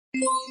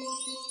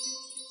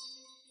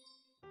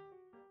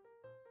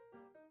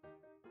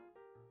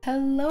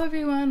Hello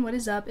everyone, what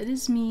is up? It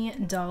is me,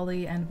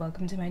 Dolly, and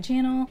welcome to my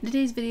channel. In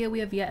today's video we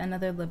have yet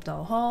another Liv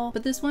Doll haul,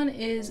 but this one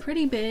is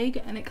pretty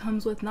big and it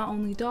comes with not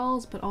only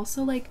dolls but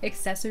also like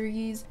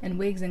accessories and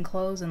wigs and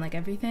clothes and like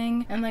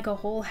everything and like a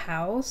whole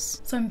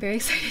house. So I'm very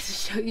excited to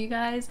show you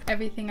guys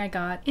everything I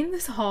got in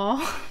this haul.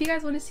 If you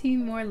guys want to see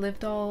more Liv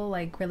Doll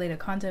like related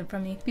content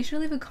from me, be sure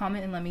to leave a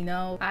comment and let me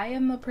know. I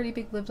am a pretty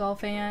big Liv Doll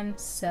fan,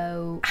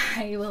 so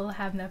I will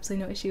have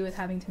absolutely no issue with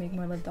having to make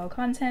more Liv Doll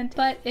content,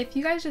 but if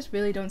you guys just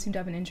really don't seem to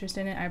have an interest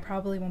in it, I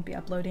probably won't be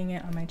uploading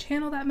it on my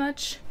channel that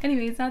much.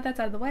 Anyways, now that's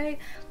out of the way,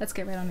 let's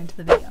get right on into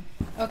the video.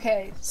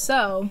 Okay,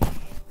 so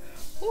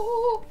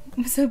ooh,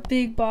 it's a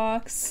big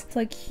box. It's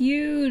like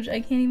huge. I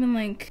can't even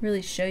like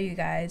really show you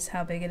guys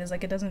how big it is.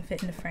 Like it doesn't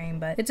fit in the frame,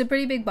 but it's a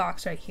pretty big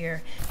box right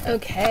here.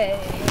 Okay.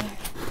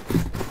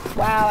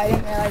 Wow, I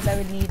didn't realize I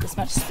would need this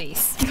much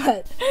space,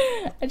 but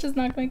I just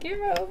knocked my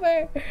camera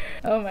over.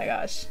 Oh my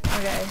gosh.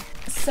 Okay,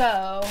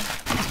 so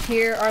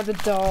here are the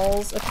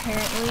dolls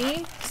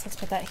apparently. So let's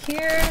put that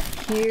here.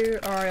 Here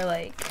are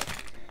like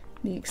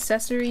the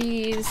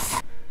accessories.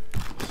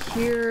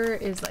 Here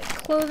is like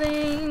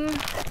clothing.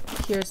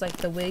 Here's like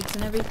the wigs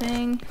and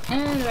everything.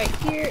 And right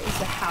here is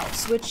the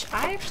house, which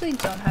I actually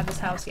don't have this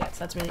house yet, so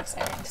that's really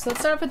exciting. So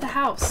let's start off with the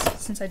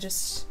house, since I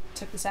just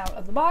took this out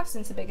of the box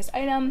and it's the biggest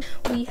item.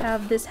 We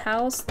have this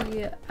house.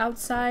 The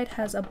outside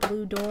has a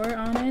blue door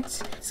on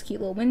it. This cute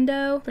little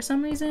window. For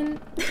some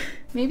reason,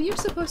 maybe you're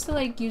supposed to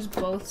like use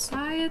both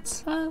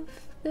sides of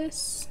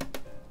this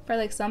for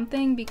like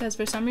something, because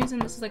for some reason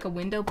this is like a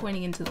window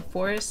pointing into the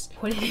forest,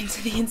 pointing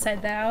into the inside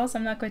of the house.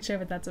 I'm not quite sure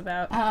what that's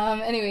about.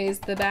 Anyways,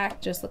 the back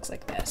just looks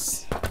like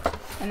this.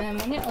 And then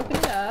when you open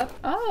it up,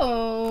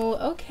 oh,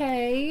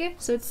 okay.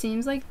 So it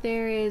seems like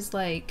there is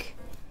like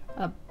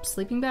a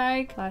sleeping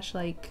bag slash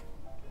like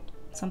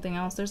something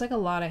else. There's like a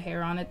lot of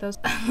hair on it though.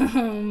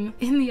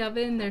 In the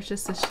oven there's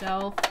just a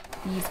shelf.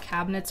 These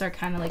cabinets are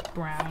kind of like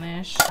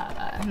brownish.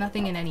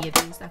 Nothing in any of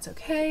these, that's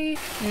okay.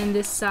 And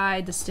this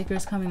side, the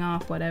sticker's coming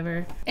off,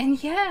 whatever.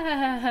 And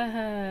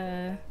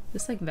yeah,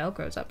 this like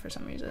velcros up for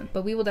some reason,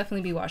 but we will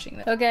definitely be washing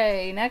this.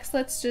 Okay, next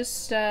let's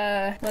just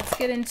let's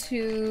get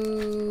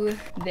into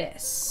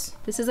this.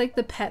 This is like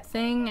the pet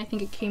thing. I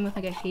think it came with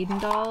like a Hayden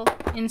doll.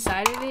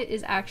 Inside of it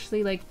is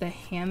actually like the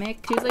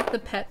hammock. Here's like the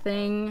pet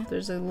thing.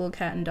 There's a little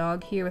cat and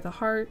dog here with a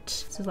heart.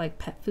 This is like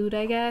pet food,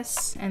 I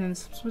guess. And then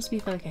it's supposed to be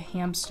for like a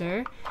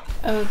hamster.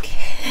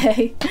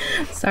 Okay.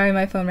 Sorry,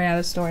 my phone ran out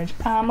of storage.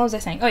 What was I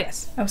saying? Oh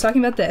yes, I was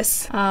talking about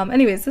this.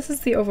 Anyways, this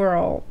is the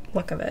overall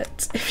look of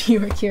it, if you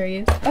were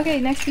curious. Okay,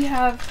 next we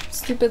have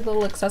stupid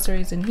little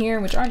accessories in here,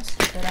 which aren't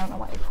stupid. I don't know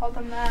why you called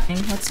them that.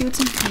 Let's see what's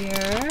in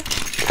here.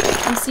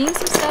 I'm seeing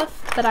some stuff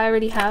that I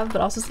already have, but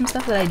also some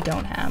stuff that I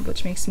don't have,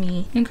 which makes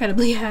me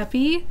incredibly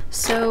happy.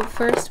 So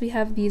first we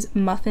have these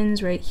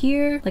muffins right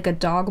here, like a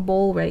dog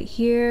bowl right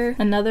here,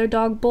 another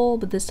dog bowl,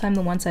 but this time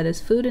the one side has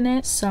food in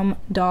it, some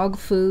dog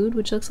food,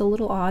 which looks a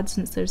little odd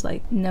since there's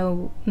like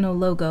no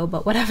logo,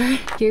 but whatever.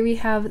 Here we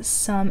have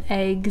some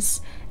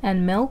eggs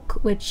and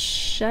milk,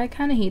 which I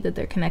kind of hate that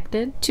they're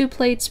connected. Two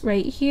plates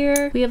right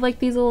here. We have like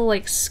these little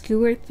like these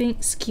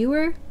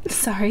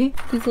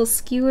little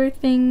skewer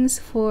things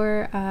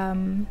for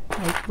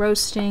like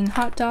roasting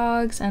hot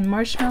dogs and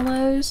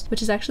marshmallows,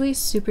 which is actually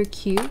super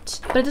cute,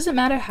 but it doesn't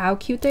matter how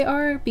cute they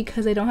are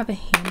because they don't have a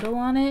handle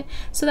on it,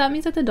 so that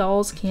means that the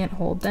dolls can't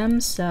hold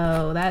them,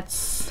 so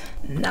that's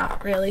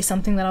not really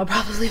something that I'll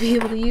probably be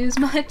able to use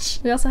much.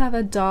 We also have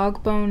a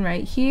dog bone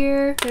right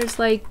here. There's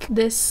like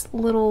this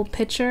little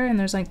pitcher and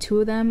there's like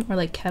two of them, or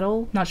like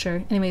kettle, not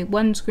sure. Anyway,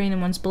 one's green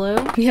and one's blue.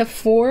 We have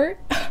 4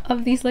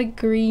 of these like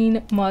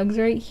green mugs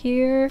right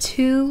here,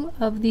 2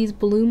 of these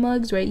blue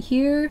mugs right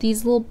here,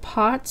 these little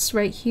pots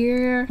right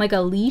here, like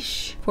a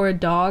leash for a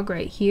dog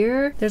right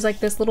here. There's like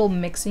this little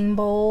mixing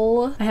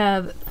bowl. I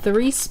have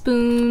 3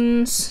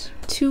 spoons,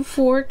 2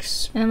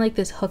 forks, and like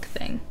this hook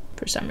thing.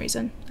 For some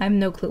reason. I have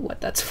no clue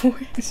what that's for.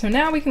 So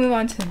now we can move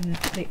on to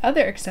the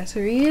other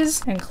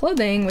accessories and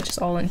clothing, which is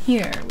all in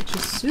here, which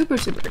is super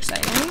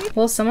exciting.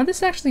 Well, some of this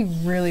is actually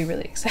really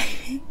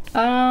exciting.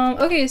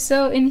 Okay,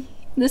 so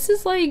this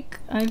is like,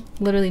 I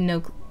literally no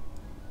clue.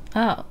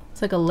 Oh,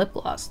 it's like a lip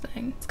gloss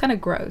thing. It's kind of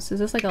gross. Is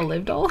this like a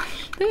Liv Doll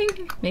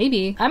thing?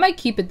 Maybe. I might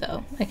keep it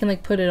though. I can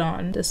like put it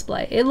on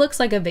display. It looks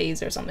like a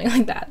vase or something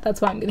like that.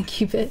 That's why I'm gonna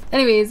keep it.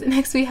 Anyways,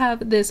 next we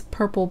have this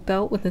purple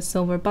belt with a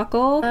silver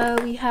buckle.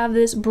 We have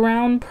this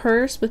brown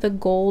purse with a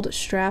gold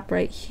strap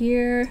right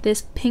here.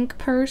 This pink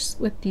purse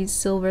with these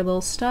silver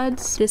little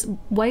studs. This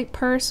white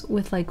purse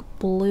with like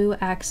blue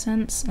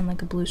accents and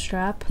like a blue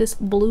strap. This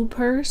blue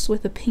purse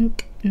with a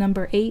pink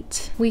number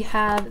 8. We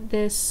have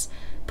this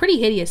Pretty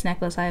hideous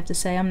necklace, I have to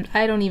say.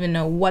 I don't even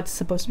know what's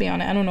supposed to be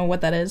on it. I don't know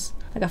what that is.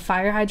 Like a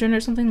fire hydrant or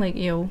something? Like,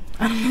 ew.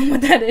 I don't know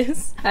what that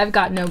is. I've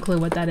got no clue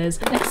what that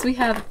is. Next we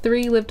have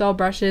 3 Liv Doll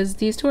brushes.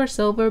 These 2 are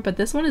silver, but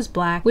this one is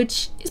black,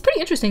 which is pretty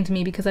interesting to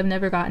me because I've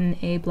never gotten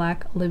a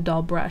black Liv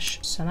Doll brush.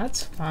 So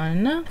that's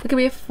fun. Okay,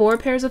 we have 4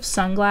 pairs of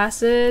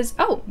sunglasses.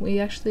 Oh, we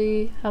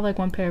actually have like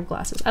 1 pair of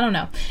glasses. I don't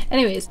know.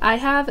 Anyways, I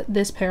have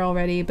this pair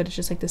already, but it's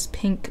just like this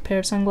pink pair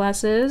of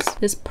sunglasses,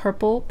 this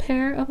purple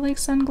pair of like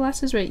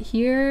sunglasses right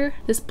here,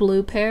 this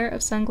blue pair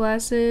of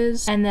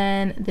sunglasses, and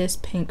then this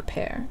pink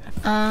pair.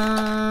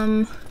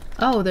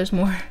 Oh, there's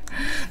more.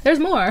 There's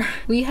more.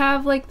 We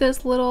have like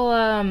this little,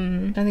 I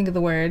don't think of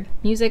the word,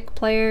 music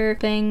player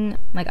thing,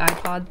 like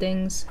iPod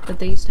things that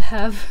they used to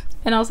have.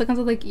 And also comes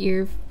with like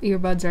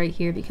earbuds right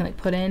here that you can like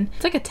put in.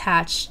 It's like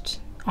attached.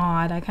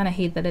 Odd. I kind of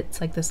hate that it's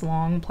like this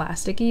long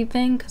plasticky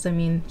thing because I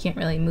mean you can't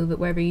really move it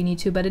wherever you need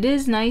to, but it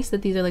is nice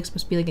that these are like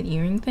supposed to be like an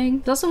earring thing.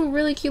 It's also a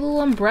really cute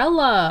little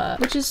umbrella,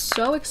 which is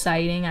so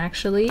exciting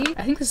actually.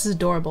 I think this is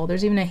adorable.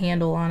 There's even a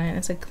handle on it.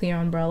 It's a clear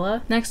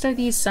umbrella. Next are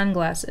these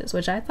sunglasses,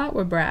 which I thought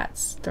were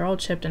Bratz. They're all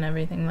chipped and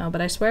everything though,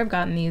 but I swear I've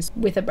gotten these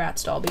with a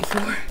Bratz doll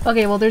before.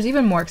 Okay, well there's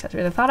even more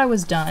accessories. I thought I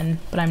was done,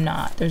 but I'm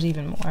not. There's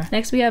even more.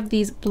 Next we have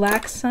these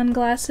black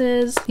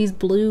sunglasses, these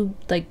blue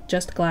like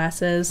just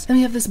glasses. Then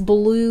we have this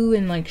blue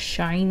and like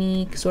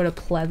shiny sort of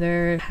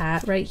pleather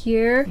hat right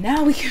here.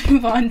 Now we can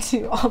move on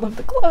to all of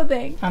the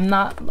clothing.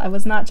 I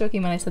was not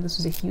joking when I said this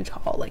was a huge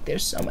haul. Like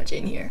there's so much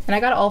in here. And I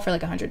got it all for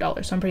like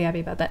 $100, so I'm pretty happy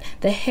about that.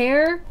 The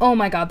hair, oh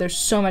my god, there's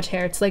so much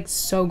hair. It's like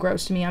so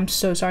gross to me. I'm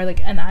so sorry.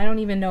 Like, and I don't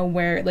even know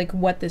where, like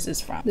what this is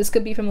from. This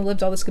could be from the Liv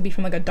Doll. This could be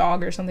from like a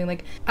dog or something.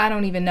 Like, I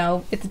don't even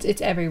know.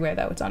 It's everywhere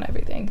though. It's on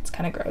everything. It's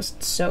kind of gross.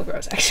 It's so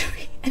gross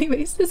actually.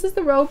 Anyways, this is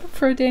the robe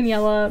for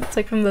Daniela. It's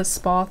like from the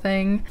spa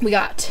thing. We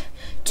got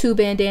 2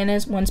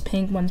 bandanas, one's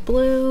pink, one's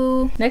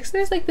blue. Next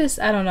there's like this,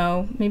 I don't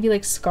know, maybe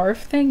like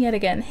scarf thing. Yet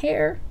again,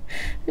 hair.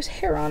 There's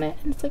hair on it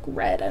and it's like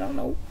red. I don't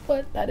know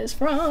what that is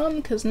from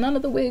because none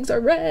of the wigs are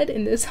red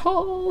in this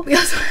haul. We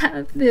also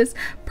have this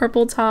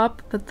purple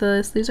top, but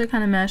the sleeves are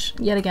kind of mesh.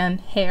 Yet again,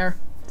 hair.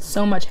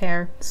 So much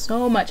hair.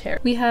 So much hair.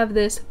 We have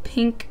this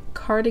pink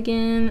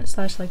cardigan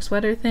slash like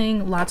sweater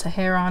thing, lots of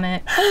hair on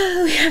it.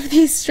 We have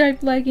these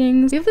striped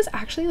leggings. We have this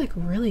actually like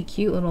really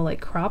cute little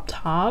like crop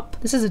top.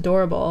 This is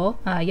adorable.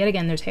 Yet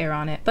again, there's hair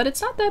on it, but it's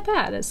not that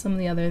bad as some of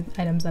the other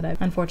items that I've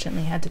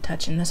unfortunately had to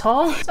touch in this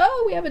haul. So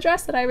we have a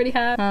dress that I already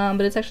have,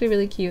 but it's actually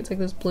really cute. It's like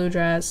this blue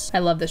dress. I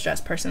love this dress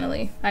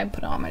personally. I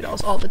put it on my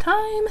dolls all the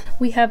time.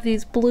 We have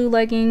these blue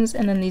leggings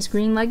and then these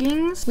green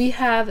leggings. We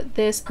have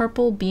this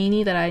purple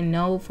beanie that I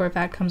know for a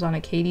fact comes on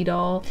a Katie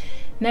doll.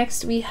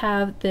 Next we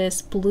have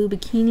this blue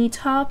bikini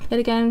top, yet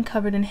again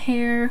covered in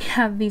hair. We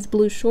have these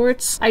blue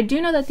shorts. I do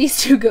know that these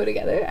 2 go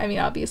together. I mean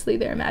obviously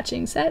they're a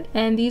matching set.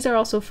 And these are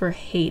also for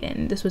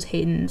Hayden. This was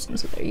Hayden's,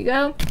 so there you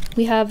go.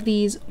 We have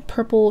these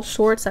purple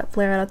shorts that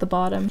flare out at the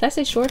bottom. Did I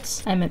say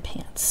shorts? I meant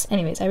pants.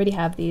 Anyways, I already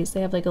have these.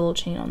 They have like a little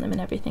chain on them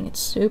and everything. It's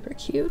super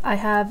cute. I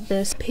have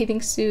this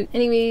bathing suit.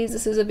 Anyways,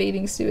 this is a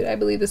bathing suit. I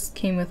believe this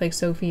came with like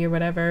Sophie or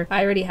whatever.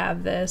 I already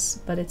have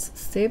this, but it's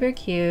super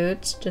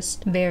cute.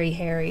 Just very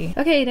hairy.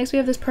 Okay, next we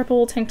have this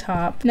purple tank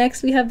top.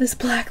 Next we have this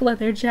black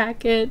leather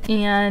jacket,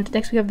 and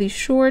next we have these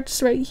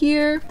shorts right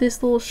here,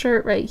 this little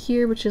shirt right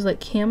here which is like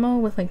camo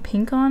with like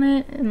pink on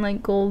it and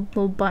like gold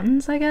little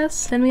buttons I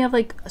guess. Then we have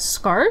like a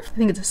scarf. I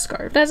think it's a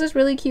scarf. It has this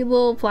really cute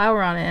little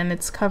flower on it and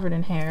it's covered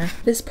in hair.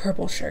 This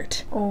purple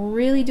shirt.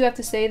 Really do have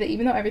to say that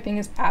even though everything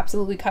is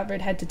absolutely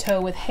covered head to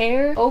toe with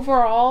hair,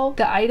 overall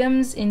the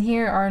items in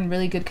here are in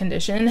really good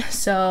condition,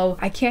 so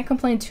I can't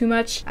complain too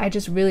much. I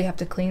just really have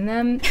to clean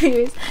them.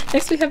 Anyways,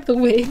 next we have the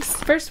wigs.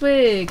 First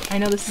wig. I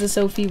know this is a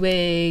Sophie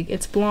wig.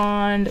 It's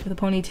blonde with a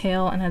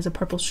ponytail and has a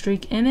purple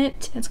streak in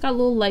it. It's got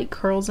little light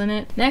curls in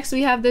it. Next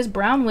we have this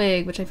brown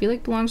wig, which I feel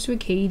like belongs to a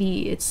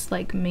Katie. It's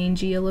like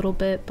mangy a little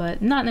bit, but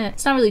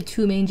it's not really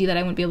too mangy that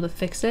I wouldn't be able to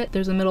fix it.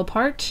 There's a middle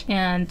part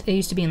and it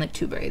used to be in like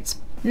 2 braids.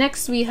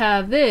 Next we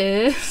have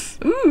this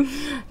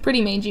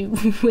pretty mangy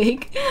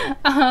wig.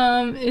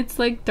 It's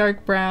like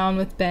dark brown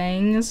with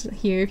bangs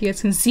here if you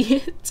guys can see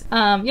it.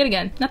 Yet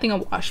again, nothing a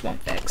wash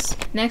won't fix.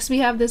 Next we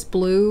have this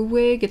blue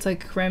wig. It's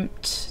like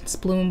crimped. It's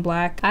blue and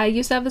black. I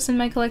used to have this in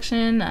my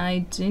collection. I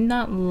did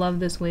not love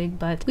this wig,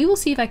 but we will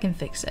see if I can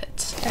fix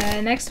it.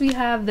 And next we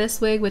have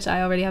this wig, which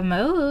I already have in my,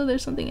 oh,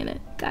 there's something in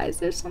it. Guys,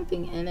 there's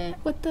something in it.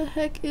 What the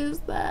heck is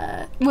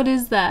that? What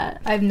is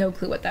that? I have no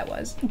clue what that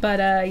was.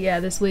 But yeah,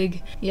 this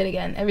wig, yet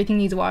again, everything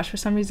needs a wash. For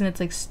some reason it's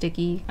like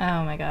sticky.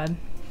 Oh my god.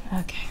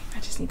 Okay, I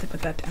just need to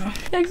put that down.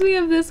 Next we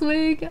have this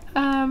wig.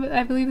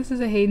 I believe this is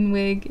a Hayden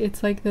wig.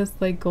 It's like this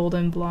like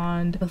golden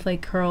blonde with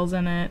like curls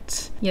in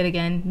it. Yet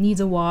again, needs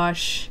a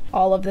wash.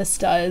 All of this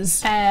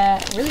does.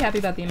 Really happy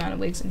about the amount of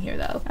wigs in here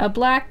though. A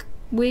black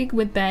wig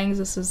with bangs.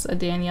 This is a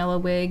Daniela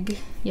wig.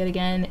 Yet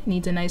again,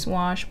 needs a nice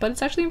wash, but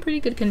it's actually in pretty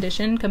good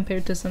condition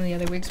compared to some of the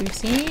other wigs we've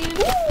seen.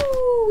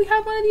 Woo! We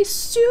have one of these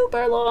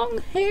super long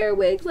hair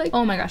wigs. Like,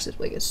 oh my gosh, this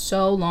wig is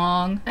so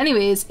long.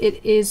 Anyways,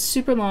 it is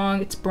super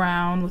long. It's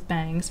brown with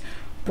bangs.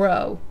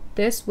 Bro,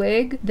 this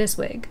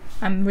wig,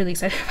 I'm really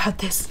excited about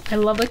this. I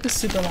love like the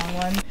super long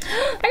one.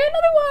 I got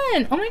another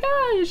one. Oh my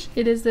gosh.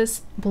 It is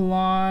this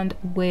blonde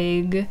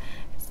wig.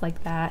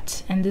 Like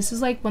that, and this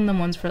is like one of the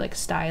ones for like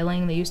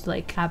styling. They used to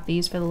like have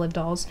these for the Liv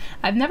dolls.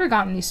 I've never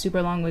gotten these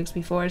super long wigs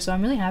before, so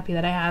I'm really happy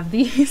that I have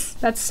these.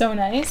 That's so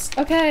nice.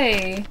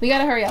 Okay, we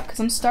gotta hurry up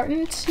because I'm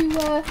starting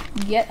to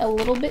get a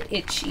little bit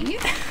itchy.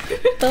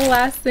 The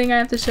last thing I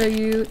have to show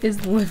you is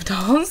the Liv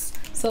dolls.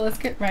 So let's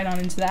get right on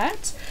into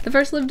that. The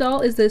first Liv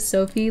doll is this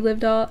Sophie Liv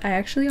doll. I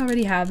actually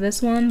already have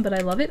this one, but I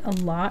love it a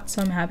lot,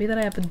 so I'm happy that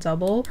I have a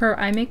double. Her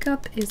eye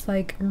makeup is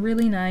like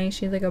really nice.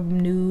 She has like a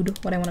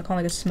nude, what I want to call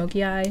like a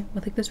smoky eye,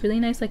 with like this really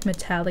nice like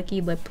metallic-y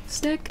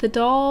lipstick. The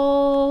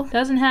doll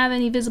doesn't have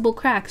any visible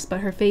cracks, but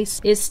her face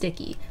is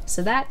sticky,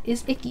 so that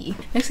is icky.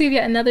 Next we have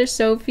yet another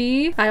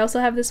Sophie. I also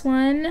have this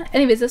one.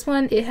 Anyways, this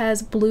one, it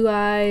has blue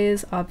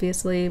eyes,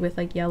 obviously, with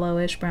like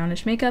yellowish,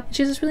 brownish makeup.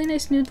 She has this really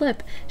nice nude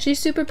lip. She's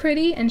super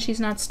pretty, and she's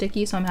not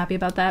sticky, so I'm happy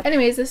about that.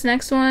 Anyways, this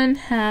next one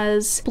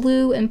has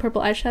blue and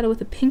purple eyeshadow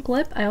with a pink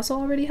lip. I also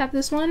already have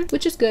this one,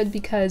 which is good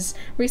because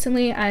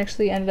recently I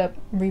actually ended up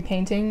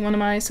repainting one of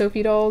my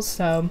Sophie dolls,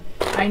 so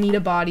I need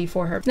a body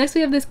for her. Next we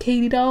have this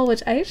Katie doll,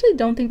 which I actually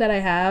don't think that I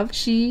have.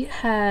 She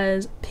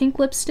has pink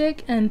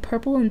lipstick and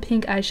purple and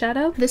pink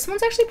eyeshadow. This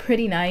one's actually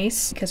pretty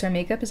nice because her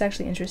makeup is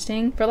actually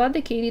interesting. For a lot of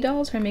the Katie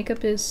dolls, her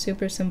makeup is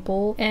super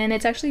simple, and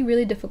it's actually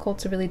really difficult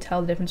to really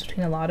tell the difference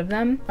between a lot of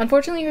them.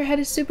 Unfortunately, her head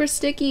is super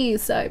sticky,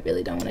 so I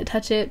really don't want to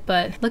touch it,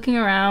 but looking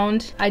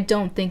around, I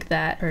don't think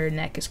that her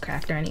neck is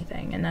cracked or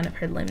anything, and none of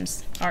her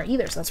limbs are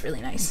either, so that's really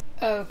nice.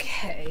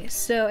 Okay,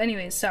 so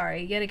anyways,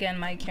 sorry, yet again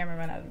my camera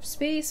ran out of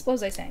space. What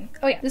was I saying?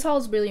 Oh yeah, this haul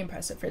is really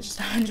impressive for just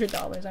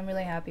 $100. I'm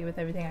really happy with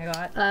everything I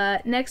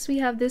got. Next we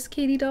have this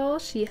Katie doll.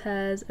 She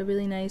has a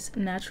really nice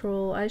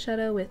natural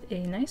eyeshadow with a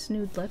nice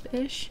nude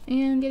lip-ish,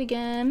 and yet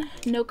again,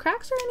 no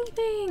cracks or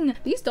anything.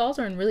 These dolls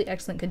are in really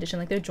excellent condition.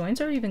 Like, their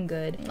joints are even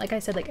good. Like I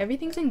said, like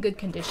everything's in good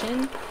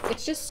condition.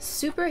 It's just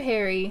super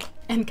hairy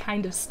and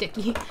kind of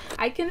sticky.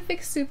 I can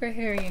fix super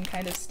hairy and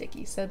kind of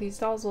sticky, so these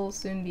dolls will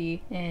soon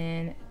be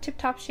in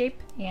tip-top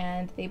shape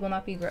and they will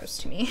not be gross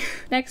to me.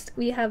 Next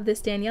we have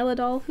this Daniela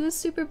doll, who is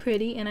super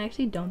pretty, and I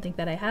actually don't think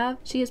that I have.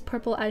 She has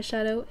purple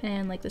eyeshadow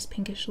and like this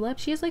pinkish lip.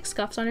 She has like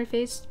scuffs on her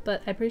face,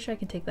 but I'm pretty sure I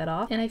can take that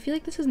off, and I feel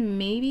like this is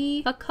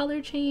maybe a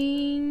color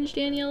change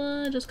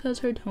Daniela just because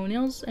her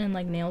toenails and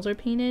like nails are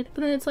painted,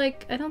 but then it's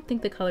like I don't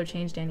think the color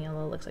change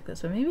Daniela looks like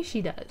this, but maybe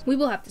she does. We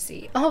will have to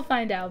see. I'll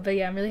find out, but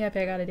yeah, I'm really happy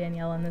I got a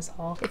Daniela in this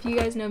haul. If you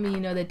guys know me, you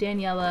know that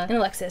Daniela and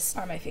Alexis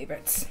are my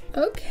favorites.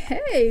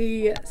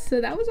 Okay, so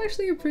that was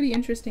actually a pretty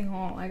interesting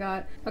haul. I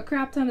got a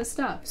crap ton of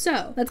stuff.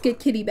 So let's get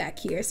Kitty back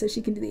here so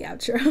she can do the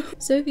outro.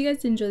 So if you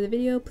guys did enjoy the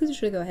video, please be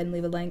sure to go ahead and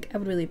leave a like. I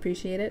would really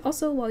appreciate it.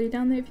 Also, while you're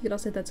down there, if you could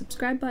also hit that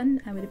subscribe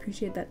button, I would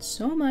appreciate that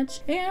so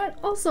much. And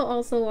also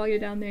while you're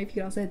down there, if you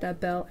could also hit that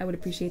bell, I would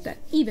appreciate that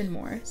even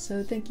more.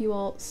 So thank you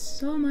all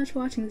so much for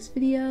watching this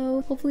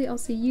video. Hopefully I'll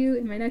see you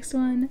in my next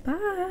one.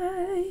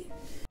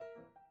 Bye!